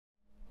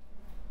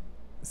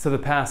So the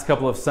past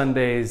couple of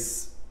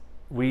Sundays,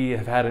 we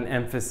have had an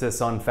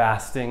emphasis on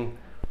fasting.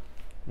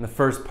 In the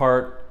first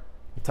part,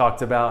 we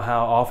talked about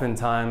how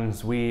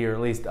oftentimes we, or at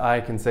least I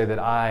can say that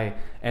I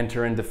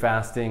enter into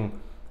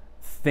fasting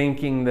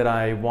thinking that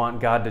I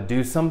want God to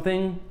do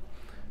something.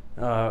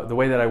 The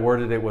way that I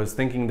worded it was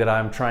thinking that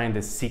I'm trying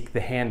to seek the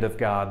hand of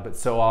God, but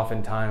so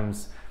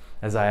oftentimes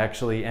as I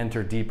actually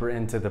enter deeper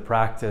into the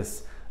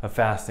practice of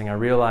fasting, I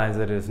realize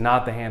that it is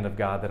not the hand of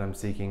God that I'm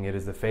seeking, it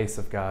is the face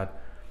of God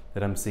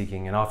that I'm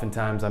seeking. And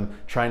oftentimes I'm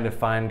trying to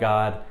find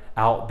God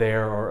out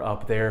there or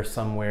up there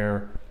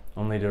somewhere,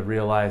 only to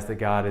realize that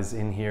God is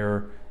in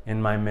here,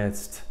 in my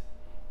midst.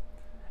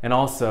 And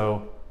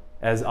also,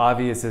 as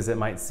obvious as it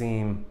might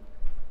seem,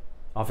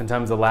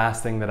 oftentimes the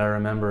last thing that I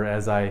remember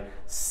as I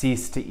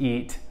cease to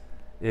eat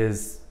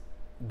is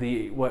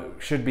what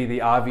should be the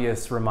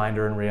obvious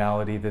reminder in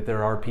reality that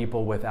there are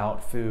people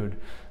without food.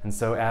 And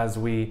so as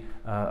we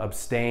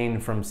abstain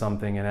from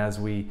something, and as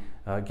we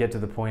get to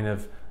the point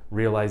of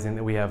realizing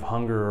that we have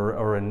hunger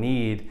or a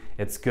need,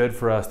 it's good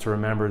for us to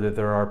remember that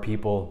there are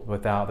people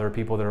there are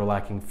people that are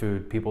lacking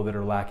food, people that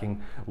are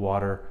lacking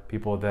water,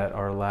 people that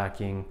are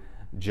lacking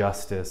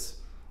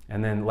justice.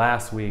 And then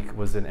last week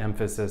was an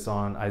emphasis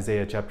on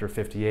Isaiah chapter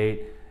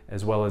 58,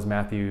 as well as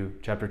Matthew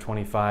chapter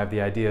 25,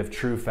 the idea of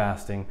true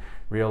fasting,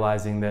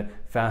 realizing that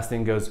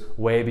fasting goes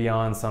way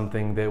beyond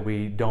something that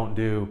we don't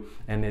do,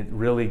 and it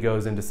really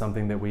goes into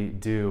something that we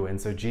do. And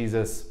so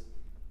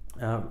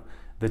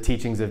the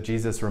teachings of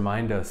Jesus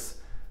remind us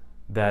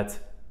that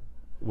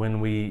when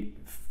we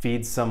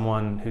feed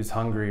someone who's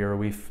hungry, or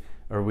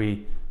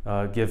we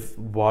give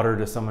water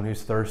to someone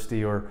who's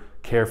thirsty, or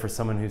care for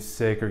someone who's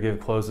sick, or give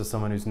clothes to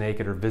someone who's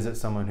naked, or visit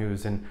someone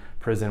who's in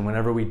prison,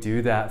 whenever we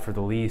do that for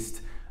the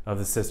least of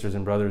the sisters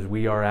and brothers,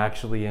 we are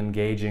actually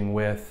engaging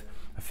with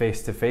a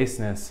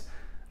face-to-faceness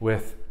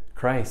with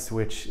Christ,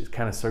 which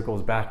kind of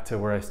circles back to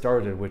where I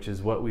started, which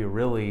is what we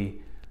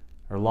really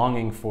are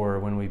longing for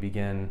when we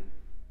begin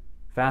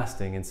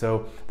fasting. And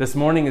so this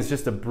morning is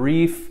just a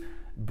brief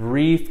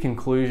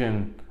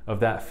conclusion of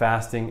that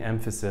fasting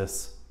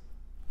emphasis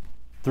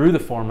through the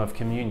form of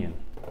communion.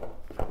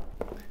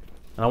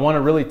 And I want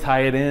to really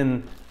tie it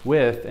in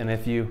with, and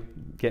if you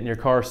get in your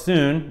car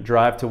soon,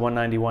 drive to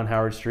 191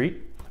 Howard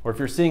Street, or if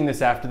you're seeing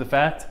this after the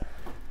fact,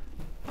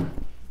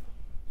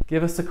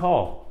 give us a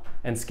call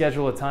and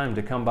schedule a time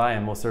to come by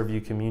and we'll serve you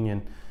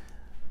communion.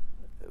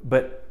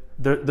 But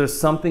there's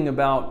something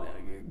about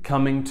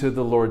coming to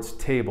the Lord's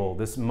table,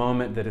 this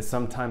moment that is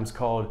sometimes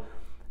called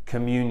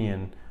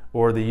communion,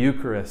 or the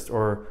Eucharist,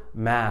 or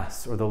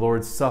Mass, or the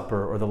Lord's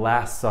Supper, or the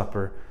Last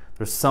Supper.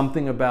 There's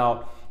something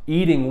about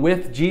eating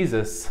with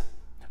Jesus,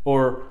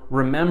 or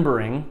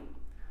remembering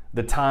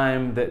the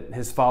time that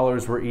his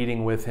followers were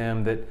eating with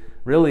him, that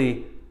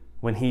really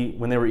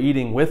when they were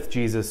eating with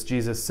Jesus,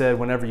 Jesus said,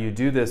 whenever you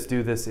do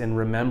this in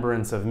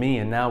remembrance of me.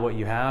 And now what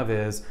you have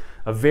is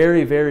a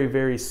very, very,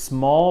 very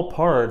small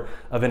part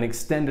of an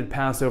extended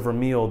Passover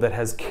meal that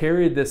has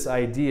carried this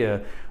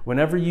idea.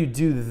 Whenever you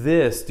do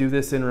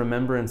this in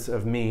remembrance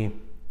of me.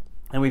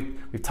 And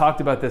we've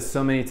talked about this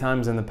so many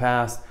times in the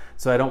past,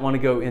 so I don't want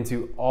to go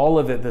into all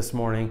of it this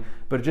morning,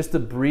 but just a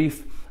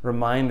brief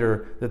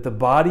reminder that the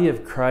body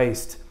of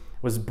Christ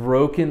was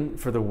broken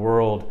for the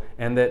world,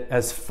 and that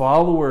as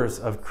followers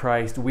of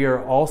Christ, we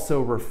are also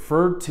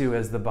referred to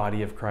as the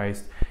body of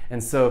Christ.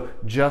 And so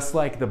just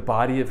like the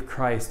body of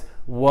Christ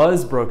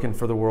was broken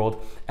for the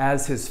world,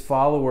 as his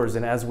followers,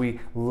 and as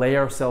we lay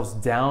ourselves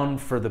down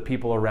for the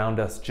people around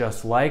us,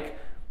 just like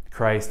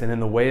Christ and in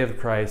the way of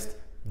Christ,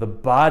 the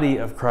body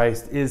of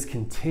Christ is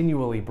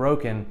continually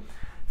broken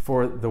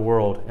for the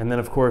world. And then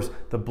of course,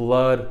 the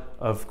blood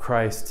of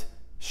Christ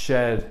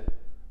shed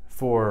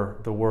for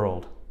the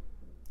world.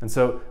 And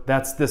so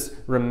that's this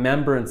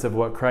remembrance of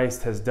what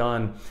Christ has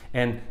done.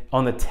 And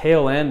on the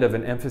tail end of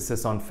an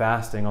emphasis on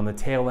fasting, on the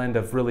tail end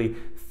of really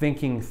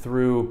thinking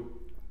through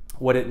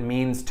what it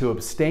means to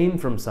abstain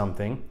from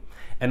something,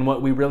 and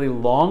what we really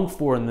long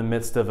for in the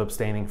midst of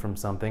abstaining from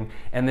something,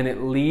 and then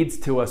it leads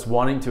to us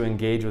wanting to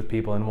engage with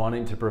people and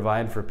wanting to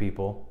provide for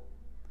people.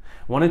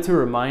 I wanted to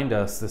remind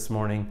us this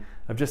morning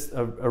of just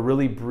a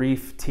really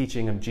brief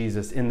teaching of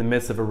Jesus in the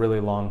midst of a really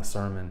long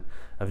sermon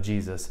of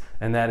Jesus.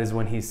 And that is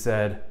when he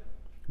said,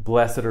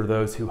 "Blessed are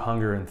those who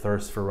hunger and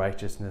thirst for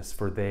righteousness,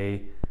 for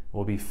they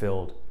will be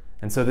filled."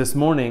 And so this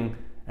morning,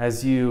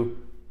 as you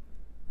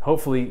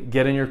hopefully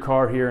get in your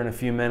car here in a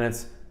few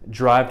minutes,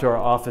 drive to our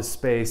office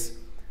space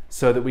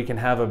so that we can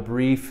have a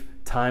brief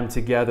time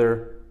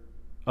together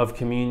of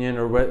communion,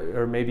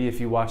 or maybe if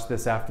you watch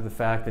this after the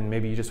fact and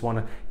maybe you just want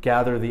to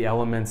gather the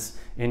elements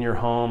in your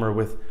home or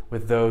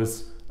with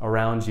those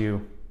around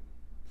you,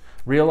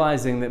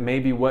 realizing that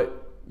maybe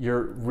what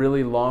you're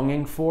really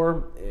longing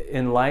for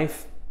in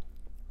life,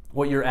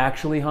 what you're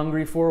actually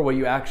hungry for, what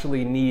you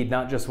actually need,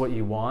 not just what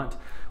you want,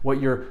 what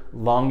you're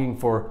longing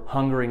for,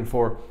 hungering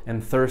for,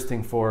 and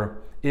thirsting for,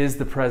 is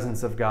the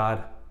presence of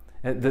God.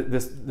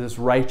 This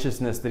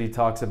righteousness that he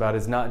talks about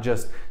is not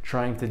just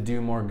trying to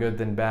do more good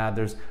than bad.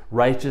 There's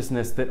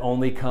righteousness that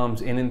only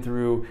comes in and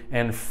through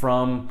and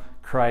from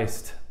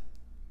Christ.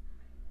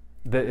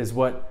 that is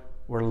what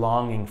we're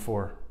longing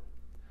for.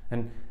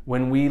 And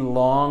when we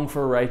long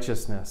for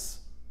righteousness,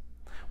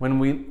 when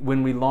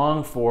we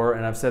long for,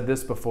 and I've said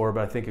this before,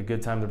 but I think a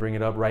good time to bring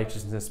it up,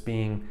 righteousness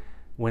being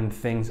when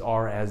things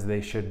are as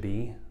they should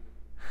be.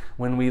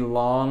 When we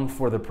long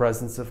for the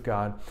presence of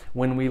God,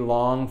 when we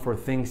long for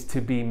things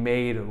to be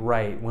made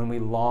right, when we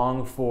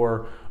long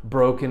for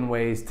broken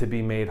ways to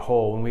be made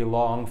whole, when we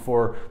long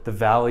for the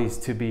valleys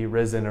to be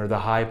risen or the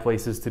high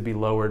places to be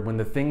lowered, when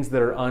the things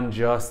that are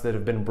unjust, that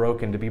have been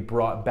broken, to be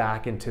brought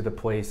back into the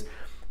place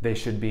they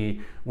should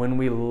be, when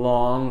we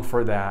long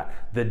for that,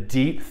 the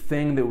deep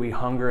thing that we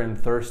hunger and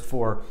thirst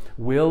for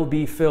will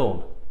be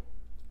filled.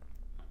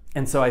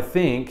 And so I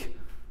think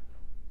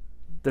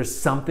there's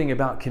something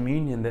about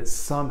communion that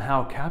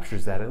somehow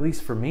captures that, at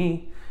least for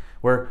me,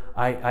 where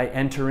I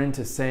enter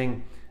into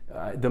saying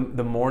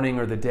the morning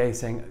or the day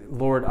saying,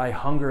 Lord, I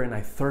hunger and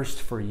I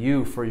thirst for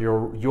you, for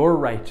your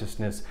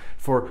righteousness,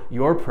 for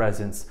your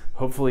presence,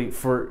 hopefully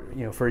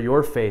for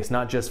your face,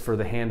 not just for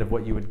the hand of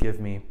what you would give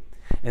me.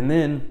 And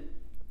then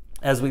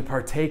as we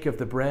partake of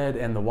the bread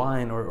and the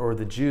wine or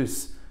the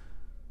juice,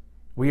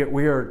 we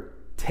are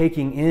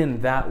taking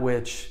in that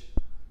which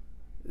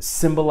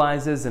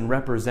symbolizes and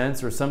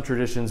represents, or some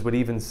traditions would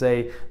even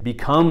say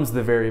becomes,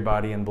 the very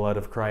body and blood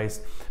of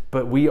Christ.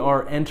 But we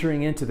are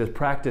entering into this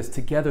practice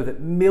together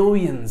that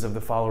millions of the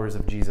followers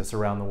of Jesus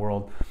around the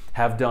world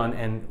have done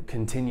and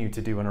continue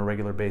to do on a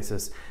regular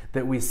basis,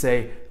 that we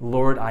say,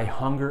 Lord, I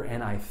hunger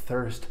and I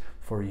thirst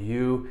for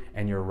you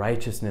and your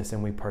righteousness,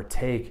 and we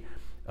partake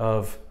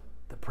of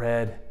the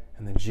bread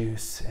and the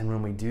juice. And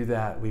when we do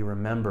that, we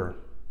remember.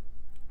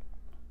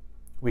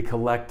 We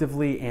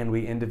collectively and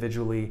we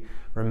individually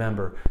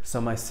remember. So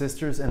my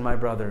sisters and my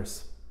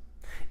brothers,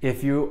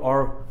 if you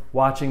are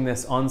watching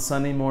this on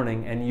Sunday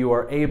morning and you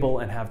are able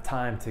and have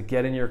time to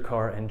get in your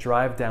car and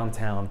drive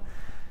downtown,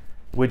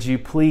 would you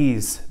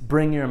please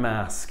bring your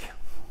mask?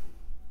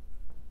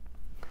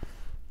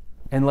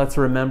 And let's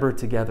remember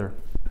together.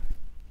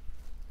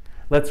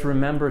 Let's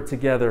remember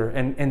together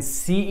and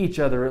see each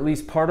other, at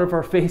least part of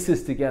our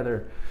faces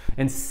together,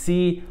 and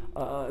see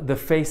the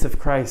face of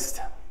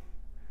Christ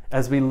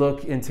as we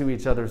look into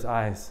each other's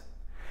eyes.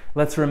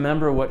 Let's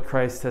remember what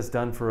Christ has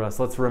done for us.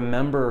 Let's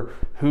remember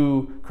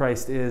who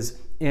Christ is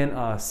in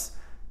us.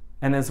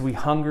 And as we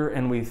hunger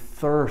and we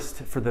thirst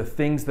for the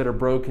things that are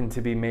broken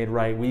to be made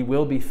right, we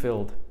will be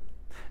filled.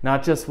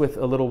 Not just with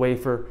a little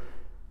wafer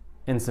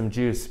and some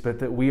juice, but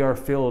that we are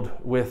filled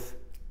with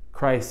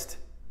Christ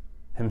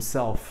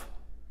himself.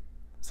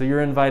 So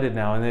you're invited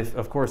now. And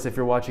of course, if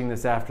you're watching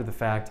this after the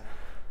fact,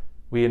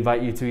 we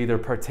invite you to either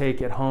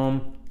partake at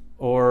home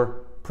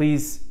or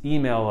please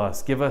email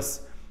us.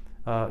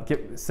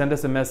 Send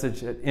us a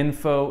message at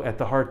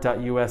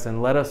info@theheart.us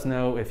and let us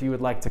know if you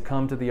would like to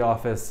come to the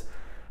office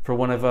for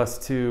one of us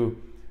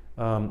to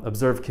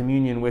observe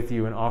communion with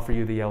you and offer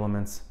you the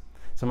elements.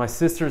 So my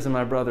sisters and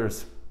my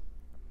brothers,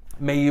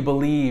 may you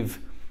believe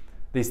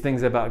these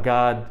things about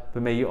God,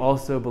 but may you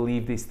also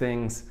believe these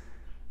things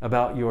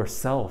about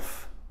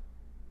yourself.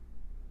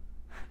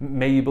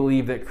 May you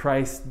believe that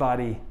Christ's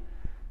body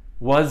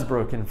was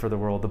broken for the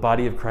world. The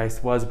body of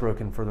Christ was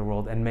broken for the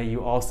world. And may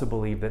you also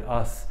believe that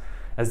us,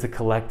 as the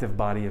collective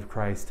body of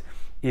Christ,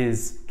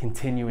 is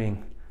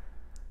continuing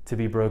to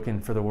be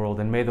broken for the world.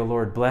 And may the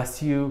Lord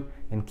bless you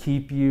and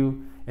keep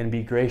you and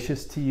be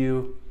gracious to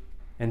you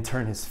and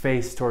turn his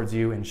face towards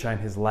you and shine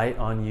his light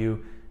on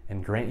you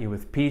and grant you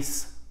with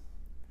peace.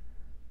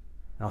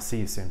 And I'll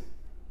see you soon.